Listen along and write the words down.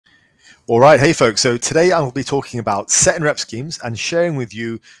All right, hey folks, so today I will be talking about set and rep schemes and sharing with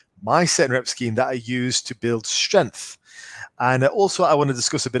you my set and rep scheme that I use to build strength. And also I want to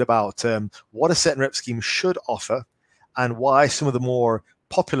discuss a bit about what a set and rep scheme should offer and why some of the more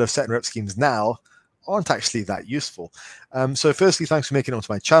popular set and rep schemes now aren't actually that useful. So firstly, thanks for making it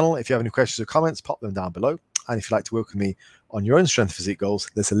onto my channel. If you have any questions or comments, pop them down below. And if you'd like to work with me on your own strength physique goals,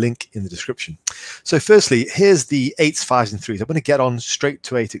 there's a link in the description. So firstly, here's the 8s, 5s, and 3s. I'm going to get on straight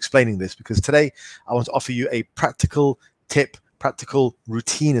to 8 explaining this because today I want to offer you a practical tip, practical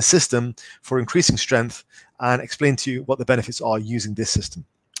routine, a system for increasing strength and explain to you what the benefits are using this system.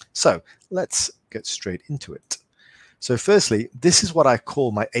 So let's get straight into it. So firstly, this is what I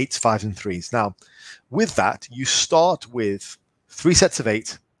call my 8s, 5s, and 3s. Now, with that, you start with 3 sets of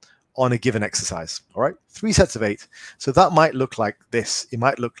 8 on a given exercise. All right, 3 sets of 8. So that might look like this. It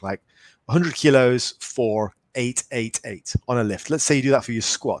might look like 100 kilos for 8, 8, 8 on a lift. Let's say you do that for your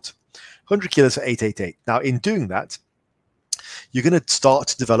squat. 100 kilos for 8, 8, 8. Now, in doing that, you're going to start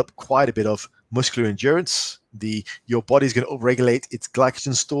to develop quite a bit of muscular endurance. Your body's going to upregulate its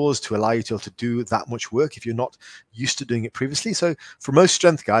glycogen stores to allow you to be able to do that much work if you're not used to doing it previously. So for most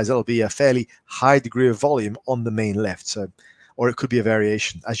strength guys, that'll be a fairly high degree of volume on the main lift. So, or it could be a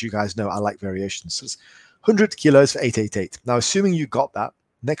variation. As you guys know, I like variations. So it's 100 kilos for 8, 8, 8. Now, assuming you got that,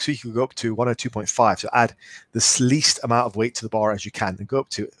 next week you'll go up to 102.5. So add the least amount of weight to the bar as you can and go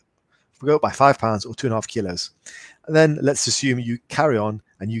up by 5 pounds or 2.5 kilos. And then let's assume you carry on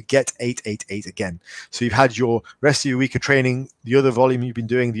and you get 8, 8, 8 again. So you've had your rest of your week of training, the other volume you've been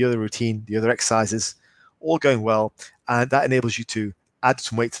doing, the other routine, the other exercises, all going well. And that enables you to add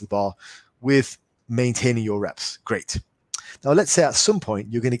some weight to the bar with maintaining your reps. Great. Now, let's say at some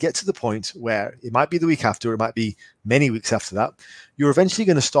point, you're going to get to the point where it might be the week after, it might be many weeks after that, you're eventually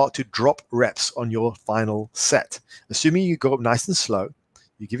going to start to drop reps on your final set. Assuming you go up nice and slow,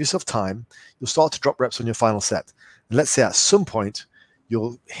 you give yourself time, you'll start to drop reps on your final set. And let's say at some point,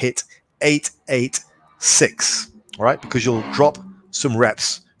 you'll hit 8, 8, 6, all right? Because you'll drop some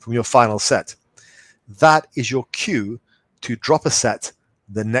reps from your final set. That is your cue to drop a set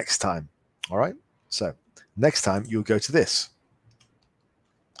the next time, all right? So next time, you'll go to this.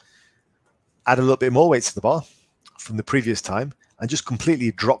 Add a little bit more weight to the bar from the previous time and just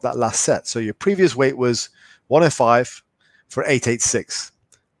completely drop that last set. So your previous weight was 105 for 8, 8, 6.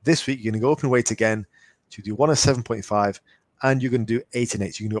 This week, you're going to go up in weight again to do 107.5 and you're going to do 8 and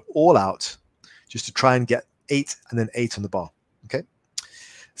 8. So you're going to go all out just to try and get 8 and then 8 on the bar. Okay.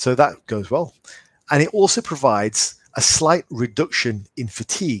 So that goes well. And it also provides a slight reduction in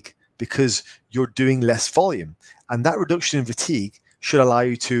fatigue because you're doing less volume. And that reduction in fatigue should allow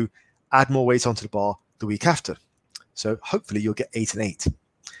you to add more weight onto the bar the week after. So hopefully you'll get 8 and 8,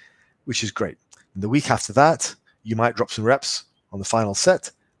 which is great. And the week after that, you might drop some reps on the final set.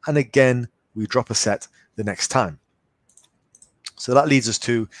 And again, we drop a set the next time. So that leads us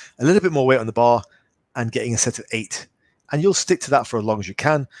to a little bit more weight on the bar and getting a set of 8. And you'll stick to that for as long as you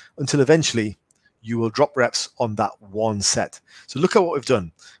can until eventually you will drop reps on that one set. So look at what we've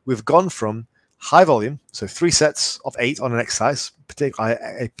done. We've gone from high volume, so 3 sets of 8 on an exercise,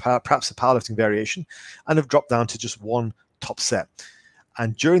 particularly perhaps a powerlifting variation, and have dropped down to just one top set.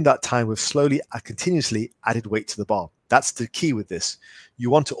 And during that time, we've slowly and continuously added weight to the bar. That's the key with this. You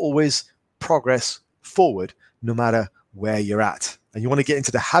want to always progress forward no matter where you're at. And you want to get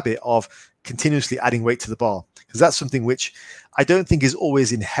into the habit of continuously adding weight to the bar because that's something which I don't think is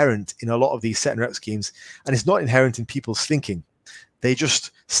always inherent in a lot of these set and rep schemes. And it's not inherent in people's thinking. They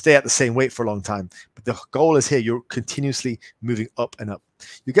just stay at the same weight for a long time. But the goal is here, you're continuously moving up and up.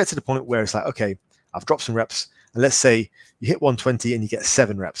 You get to the point where it's like, okay, I've dropped some reps. And let's say you hit 120 and you get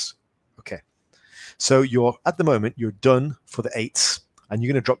 7 reps. Okay. So you're at the moment, you're done for the 8s and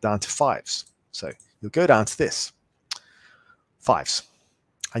you're going to drop down to 5s. So you'll go down to this, 5s,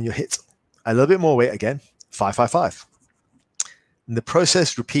 and you'll hit a little bit more weight again, 5, 5, 5. And the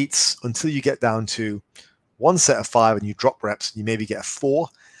process repeats until you get down to one set of 5 and you drop reps and you maybe get a 4.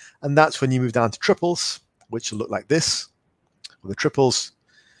 And that's when you move down to triples, which will look like this, or the triples.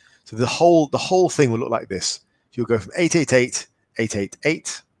 So the whole thing will look like this. You'll go from 8, 8, 8, 8, 8,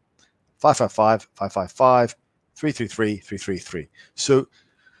 8, 5, 5, 5, 5, 5, 5, 3, 3, 3, 3, 3, 3. So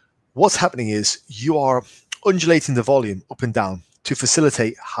what's happening is you are undulating the volume up and down to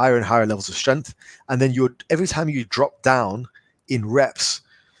facilitate higher and higher levels of strength. And then every time you drop down in reps,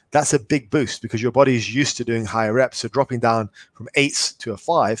 that's a big boost because your body is used to doing higher reps. So dropping down from 8s to a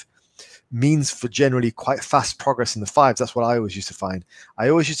 5 means for generally quite fast progress in the 5s. That's what I always used to find. I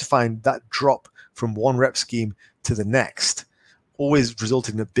always used to find that drop from one rep scheme to the next always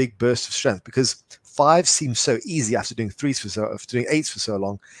resulted in a big burst of strength because 5s seem so easy after doing 8s for so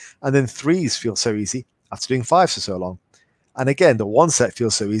long, and then 3s feel so easy after doing 5s for so long. And again, the 1 set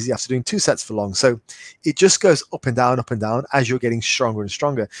feels so easy after doing 2 sets for long. So it just goes up and down as you're getting stronger and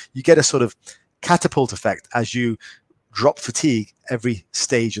stronger. You get a sort of catapult effect as you drop fatigue every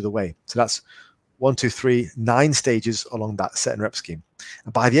stage of the way. So that's 1, 2, 3, 9 stages along that set and rep scheme.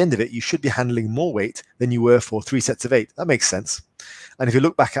 And by the end of it, you should be handling more weight than you were for 3 sets of 8. That makes sense. And if you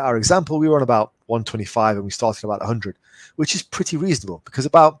look back at our example, we were on about 125 and we started about 100, which is pretty reasonable, because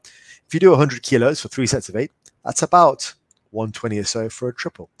if you do 100 kilos for 3 sets of 8, that's about 120 or so for a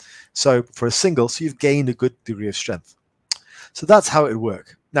triple. So for a single, so you've gained a good degree of strength. So that's how it would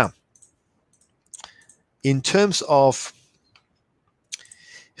work. Now, in terms of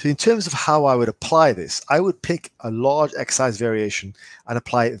how I would apply this, I would pick a large exercise variation and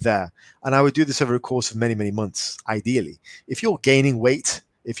apply it there. And I would do this over a course of many, many months, ideally. If you're gaining weight,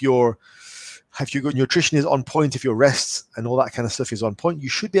 if your nutrition is on point, if your rest and all that kind of stuff is on point, you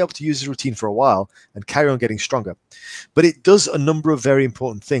should be able to use this routine for a while and carry on getting stronger. But it does a number of very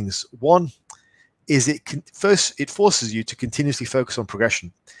important things. One is it forces you to continuously focus on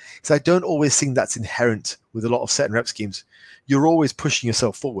progression. Because I don't always think that's inherent with a lot of set and rep schemes. You're always pushing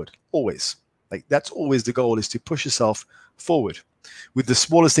yourself forward, always. Like, that's always the goal, is to push yourself forward with the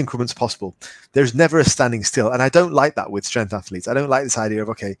smallest increments possible. There's never a standing still. And I don't like that with strength athletes. I don't like this idea of,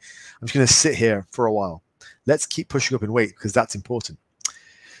 okay, I'm just going to sit here for a while. Let's keep pushing up in weight, because that's important.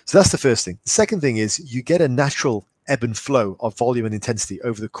 So that's the first thing. The second thing is you get a natural ebb and flow of volume and intensity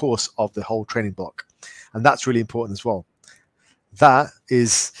over the course of the whole training block. And that's really important as well. That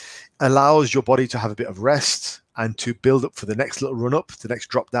allows your body to have a bit of rest and to build up for the next little run up, the next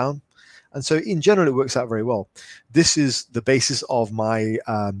drop down. And so in general, it works out very well. This is the basis of my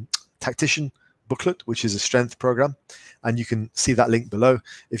tactician booklet, which is a strength program. And you can see that link below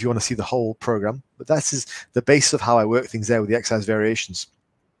if you want to see the whole program. But that is the basis of how I work things there with the exercise variations.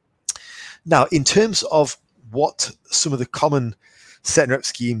 Now, in terms of what some of the common set and rep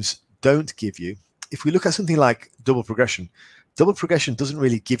schemes don't give you, if we look at something like double progression doesn't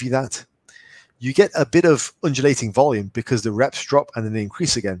really give you that. You get a bit of undulating volume because the reps drop and then they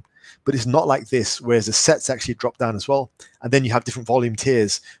increase again. But it's not like this, whereas the sets actually drop down as well. And then you have different volume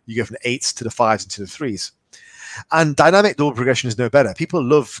tiers. You go from the 8s to the 5s and to the 3s. And dynamic double progression is no better. People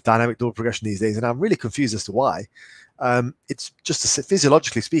love dynamic double progression these days, and I'm really confused as to why. It's just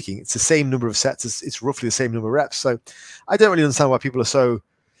physiologically speaking, it's the same number of sets. It's roughly the same number of reps. So I don't really understand why people are so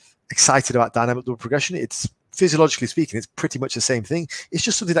excited about dynamic double progression. It's physiologically speaking, it's pretty much the same thing. It's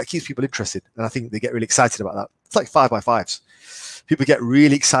just something that keeps people interested. And I think they get really excited about that. It's like 5x5s. People get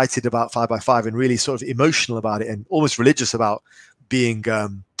really excited about 5x5 and really sort of emotional about it and almost religious about being,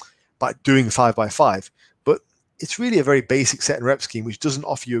 by doing 5x5. But it's really a very basic set and rep scheme, which doesn't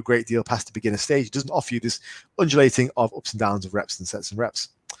offer you a great deal past the beginner stage. It doesn't offer you this undulating of ups and downs of reps and sets and reps.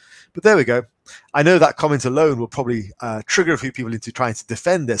 But there we go. I know that comment alone will probably trigger a few people into trying to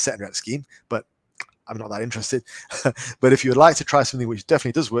defend their set and rep scheme, but I'm not that interested. But if you would like to try something which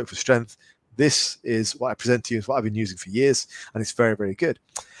definitely does work for strength, this is what I present to you. It's what I've been using for years, and it's very, very good.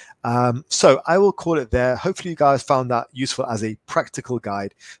 So I will call it there. Hopefully you guys found that useful as a practical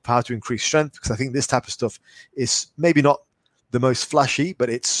guide for how to increase strength, because I think this type of stuff is maybe not the most flashy, but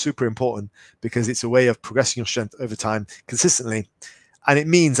it's super important because it's a way of progressing your strength over time consistently. And it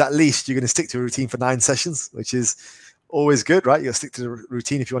means at least you're going to stick to a routine for 9 sessions, which is always good, right? You'll stick to the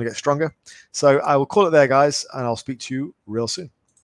routine if you want to get stronger. So I will call it there, guys, and I'll speak to you real soon.